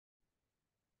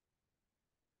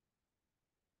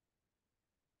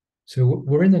So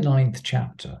we're in the 9th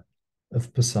chapter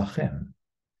of Pesahim,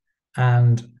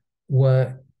 and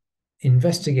we're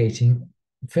investigating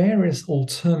various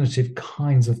alternative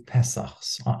kinds of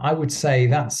Pesachs. I would say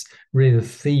that's really the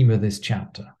theme of this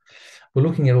chapter. We're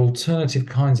looking at alternative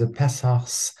kinds of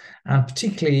Pesachs, and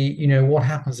particularly, what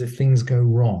happens if things go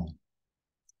wrong.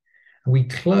 We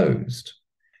closed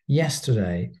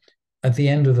yesterday at the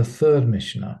end of the 3rd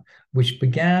Mishnah, which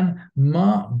began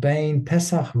Ma Bein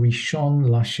Pesach Rishon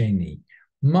Lasheni.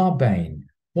 Ma Bein.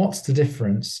 What's the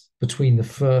difference between the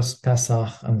first Pesach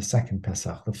and the second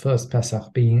Pesach? The first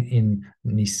Pesach being in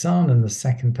Nisan and the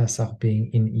second Pesach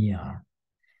being in Iyar.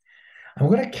 And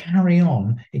we're going to carry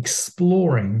on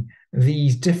exploring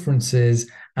these differences,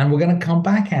 and we're going to come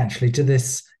back actually to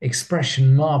this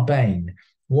expression Ma Bein.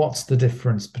 What's the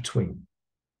difference between?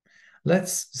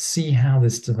 Let's see how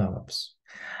this develops.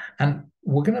 And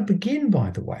we're going to begin,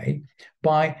 by the way,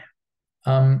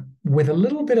 with a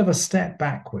little bit of a step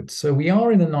backwards. So we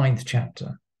are in the 9th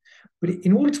chapter, but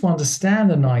in order to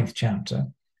understand the 9th chapter,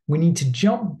 we need to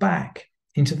jump back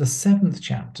into the 7th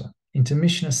chapter, into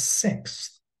Mishnah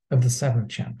 6 of the 7th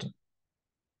chapter.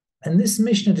 And this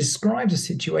Mishnah describes a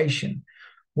situation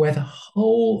where the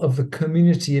whole of the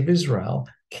community of Israel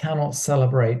cannot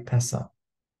celebrate Pesach.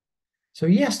 So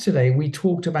yesterday we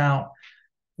talked about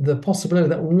the possibility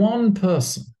that one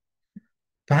person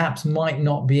perhaps might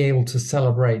not be able to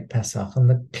celebrate Pesach. And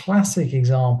the classic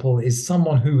example is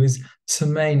someone who is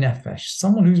tamei nefesh,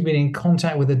 someone who's been in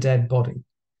contact with a dead body.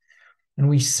 And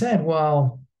we said,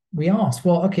 we asked,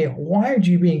 okay, why would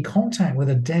you be in contact with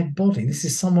a dead body? This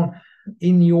is someone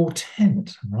in your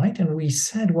tent, right? And we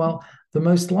said, the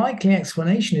most likely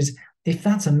explanation is if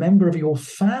that's a member of your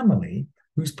family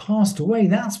who's passed away,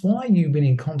 that's why you've been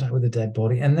in contact with a dead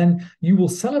body. And then you will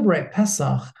celebrate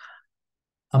Pesach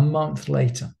a month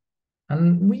later.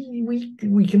 And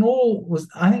we can all,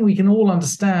 I think we can all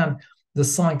understand the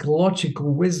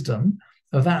psychological wisdom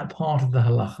of that part of the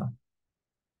halacha.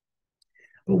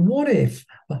 But what if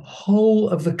the whole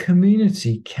of the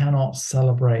community cannot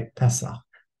celebrate Pesach?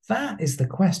 That is the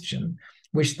question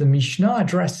which the Mishnah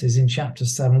addresses in chapter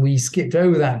 7. We skipped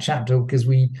over that chapter because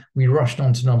we rushed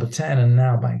on to number 10 and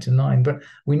now back to 9. But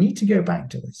we need to go back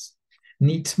to this.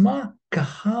 Nitma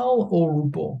kahal or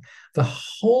rubo. The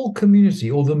whole community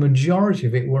or the majority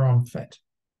of it were unfit.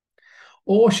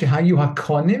 Or shehayu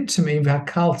hakonim tamim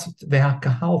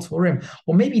v'hakahal torim.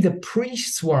 Or maybe the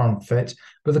priests were unfit,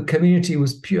 but the community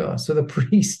was pure. So the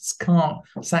priests can't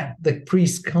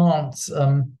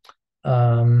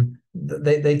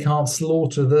they can't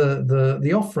slaughter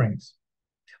the offerings.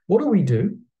 What do we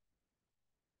do?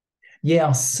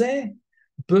 Yaseh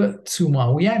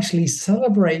b'tumah. We actually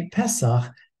celebrate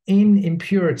Pesach in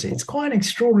impurity. It's quite an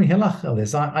extraordinary halacha,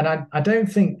 this. I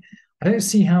don't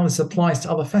see how this applies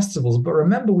to other festivals. But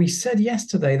remember, we said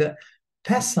yesterday that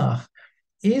Pesach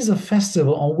is a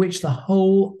festival on which the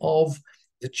whole of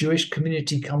the Jewish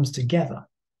community comes together.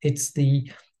 It's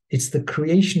the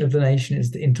creation of the nation, it's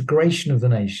the integration of the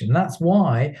nation. That's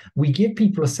why we give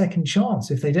people a second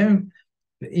chance. If they don't,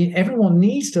 everyone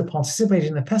needs to participate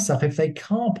in the Pesach. If they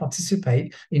can't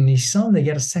participate in Nisan, they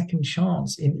get a second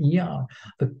chance in Iyar.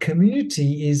 The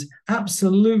community is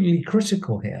absolutely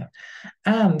critical here.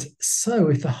 And so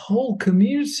if the whole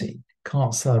community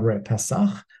can't celebrate Pesach,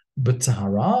 but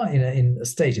Tahara, in a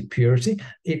state of purity,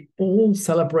 it all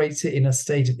celebrates it in a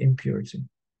state of impurity.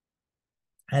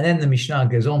 And then the Mishnah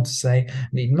goes on to say,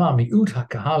 Nitma mi'ut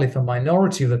hakahal, if a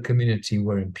minority of the community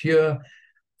were impure,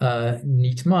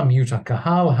 Nitma mi'ut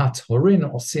hakahal hatorin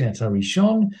osin et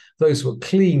harishon, those who are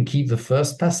clean keep the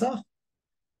first Pesach,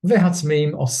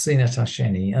 vehatmim osin et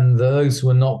hasheni, and those who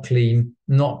are not clean,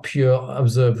 not pure,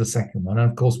 observe the second one.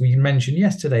 And of course, we mentioned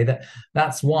yesterday that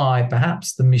that's why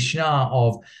perhaps the Mishnah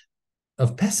of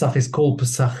Pesach is called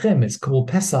Pesachim. It's called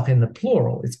Pesach in the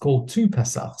plural. It's called 2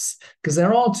 Pesachs because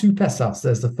there are 2 Pesachs.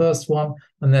 There's the first one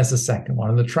and there's the second one,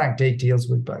 and the tractate deals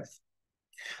with both.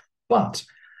 But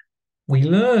we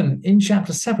learn in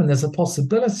chapter 7 there's a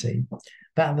possibility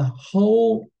that the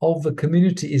whole of the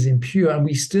community is impure and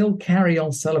we still carry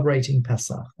on celebrating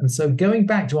Pesach. And so going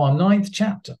back to our 9th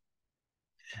chapter,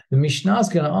 the Mishnah is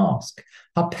going to ask,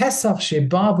 Ha-Pesach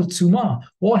sheba b'tumah,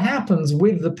 what happens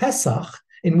with the Pesach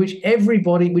in which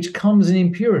everybody, which comes in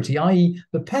impurity, i.e.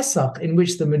 the Pesach in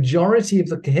which the majority of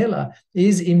the Kehillah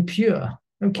is impure?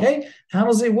 Okay, how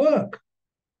does it work?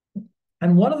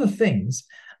 And one of the things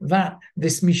that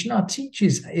this Mishnah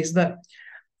teaches is that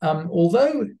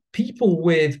although people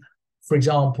with, for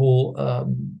example,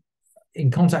 in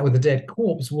contact with a dead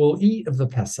corpse will eat of the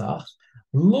Pesach,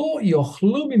 lo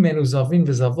yochlu mimenu zavin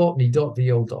v'zavot nidot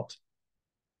v'yoldot.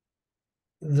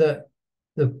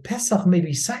 The the Pesach may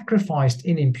be sacrificed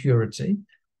in impurity,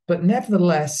 but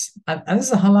nevertheless, and this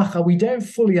is a halacha we don't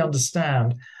fully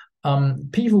understand,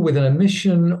 people with an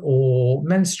emission or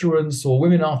menstruants or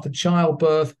women after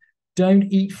childbirth don't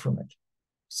eat from it.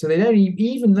 So they don't eat,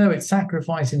 even though it's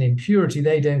sacrificed in impurity,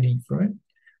 they don't eat from it.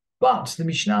 But the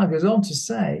Mishnah goes on to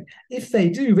say, if they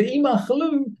do,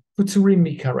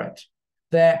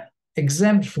 they're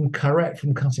exempt from karet,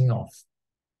 from cutting off.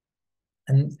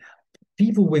 And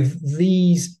people with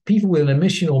an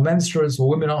emission or menstruants or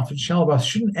women after childbirth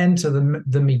shouldn't enter the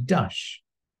Mikdash.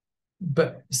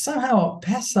 But somehow at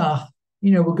Pesach,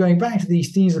 we're going back to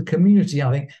these themes of community,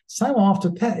 I think. Somehow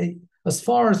after as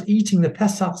far as eating the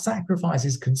Pesach sacrifice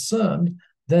is concerned,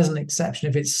 there's an exception.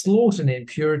 If it's slaughtered in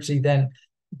impurity, then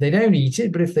they don't eat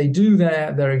it. But if they do,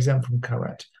 they're exempt from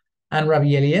karet. And Rabbi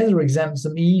Eliezer exempts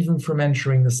them even from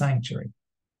entering the sanctuary.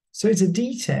 So it's a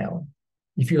detail,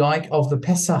 if you like, of the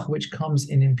Pesach which comes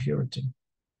in impurity.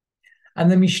 And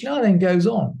the Mishnah then goes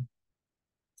on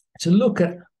to look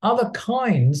at other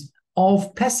kinds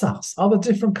of Pesachs, other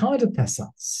different kinds of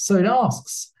Pesachs. So it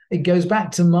asks, it goes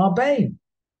back to Marbain.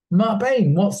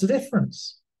 Marbain, what's the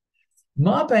difference?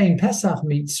 Marbain Pesach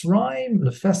Mitzrayim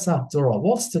LePesach Dorot.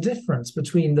 What's the difference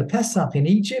between the Pesach in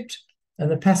Egypt and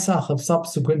the Pesach of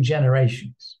subsequent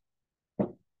generations?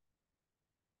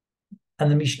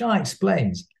 And the Mishnah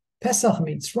explains, Pesach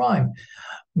Mitzrayim,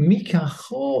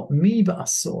 Mikacho Mi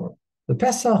Ba'asor. The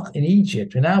Pesach in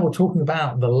Egypt, and now we're talking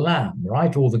about the lamb,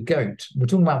 right, or the goat. We're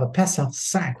talking about the Pesach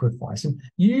sacrifice. And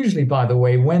usually, by the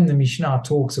way, when the Mishnah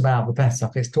talks about the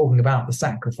Pesach, it's talking about the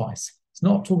sacrifice. It's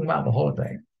not talking about the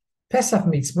holiday. Pesach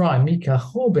Mitzrayim,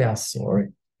 Mikacho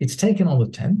Be'asor, it's taken on the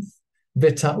 10th.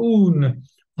 V'ta'un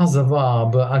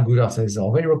hazavar ba'agudat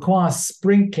ezov. It requires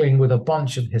sprinkling with a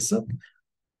bunch of hyssop.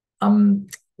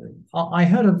 I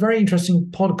heard a very interesting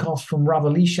podcast from Rav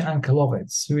Elisha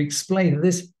Ankelovitz, who explained that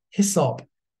this hyssop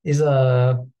is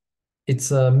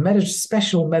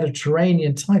special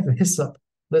Mediterranean type of hyssop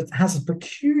that has a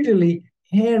peculiarly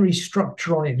hairy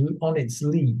structure on its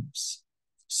leaves.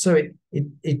 So it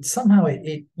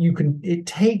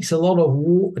takes a lot of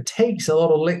water, it takes a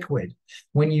lot of liquid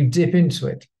when you dip into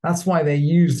it. That's why they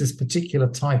use this particular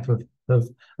type of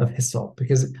hyssop,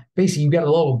 because basically you get a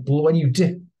lot of blood when you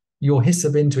dip your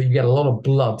hyssop into it. You get a lot of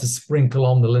blood to sprinkle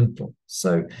on the lintel.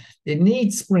 So it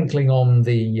needs sprinkling on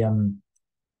the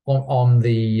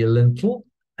lintel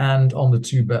and on the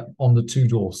two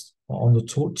doors, on the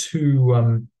two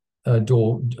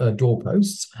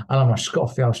doorposts.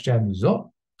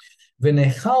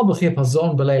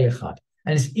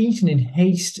 And it's eaten in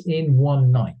haste in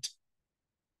one night.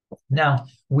 Now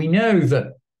we know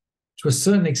that to a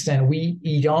certain extent we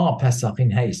eat our Pesach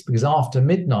in haste, because after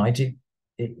midnight it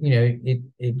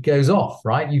goes off,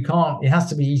 right? You can't. It has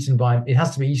to be eaten by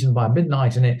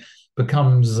midnight, and it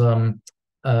becomes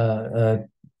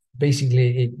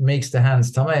basically it makes the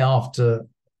hands tameh after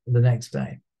the next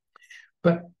day.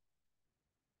 But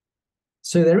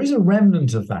so there is a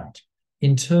remnant of that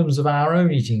in terms of our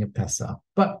own eating of Pesach.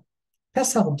 But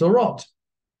Pesach Dorot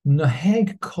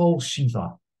neheg kol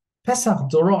shiva. Pesach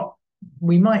Dorot,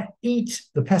 we might eat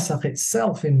the Pesach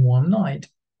itself in one night,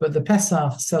 but the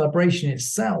Pesach celebration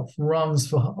itself runs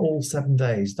for all 7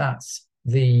 days. That's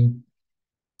the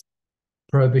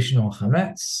prohibition on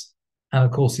chametz, and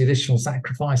of course the additional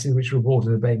sacrifices which were brought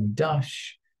to the Beit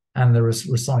Mikdash, and the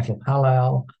recital of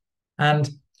Hallel. And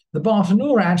the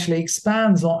Bartanura actually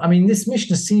expands on, this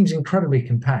Mishnah seems incredibly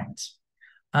compact,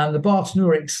 and the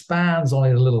Bartanura expands on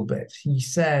it a little bit. He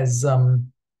says, the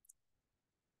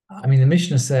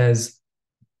Mishnah says,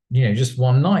 just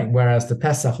one night, whereas the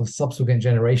Pesach of subsequent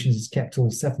generations is kept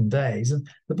all 7 days. And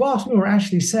the Bartanura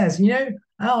actually says,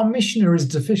 our Mishnah is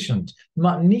deficient.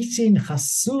 Matnitin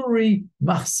hasuri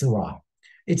machsura.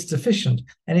 It's deficient,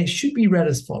 and it should be read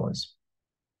as follows.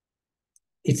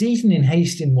 It's eaten in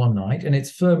haste in one night, and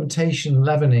it's fermentation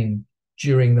leavening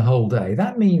during the whole day.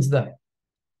 That means that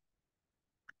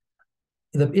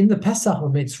in the Pesach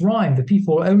of Mitzrayim, the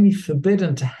people are only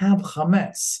forbidden to have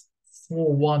chametz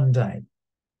for 1 day.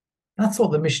 That's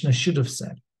what the Mishnah should have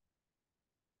said.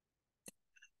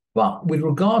 But with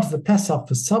regard to the Pesach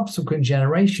for subsequent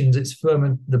generations,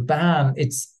 the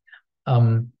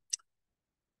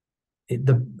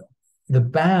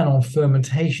ban on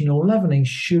fermentation or leavening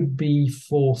should be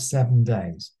for 7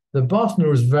 days. The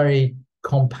Bartanura is very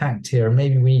compact here, and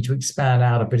maybe we need to expand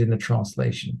out a bit in the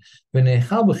translation. Its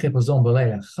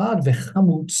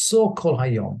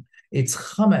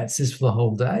chametz is for the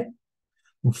whole day.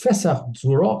 And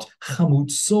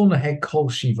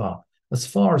as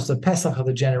far as the Pesach of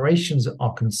the generations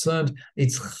are concerned,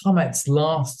 its chametz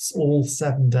lasts all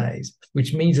 7 days,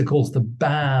 which means, of course, the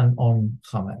ban on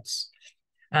chametz.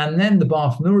 And then the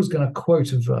Baruch Nur is going to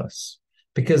quote a verse,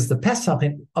 because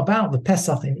about the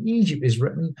Pesach in Egypt is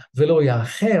written, "V'lo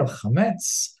yachel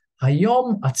chametz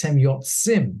hayom atem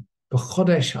yotzim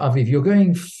b'chodesh aviv." You're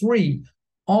going free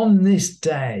on this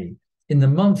day in the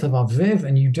month of Aviv,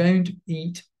 and you don't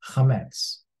eat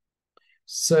chametz.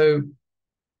 So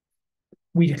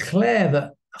we declare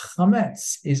that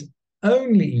chametz is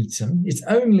only eaten, it's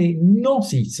only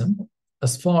not eaten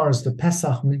as far as the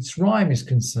Pesach Mitzrayim is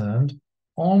concerned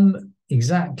on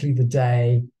exactly the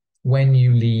day when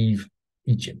you leave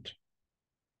Egypt.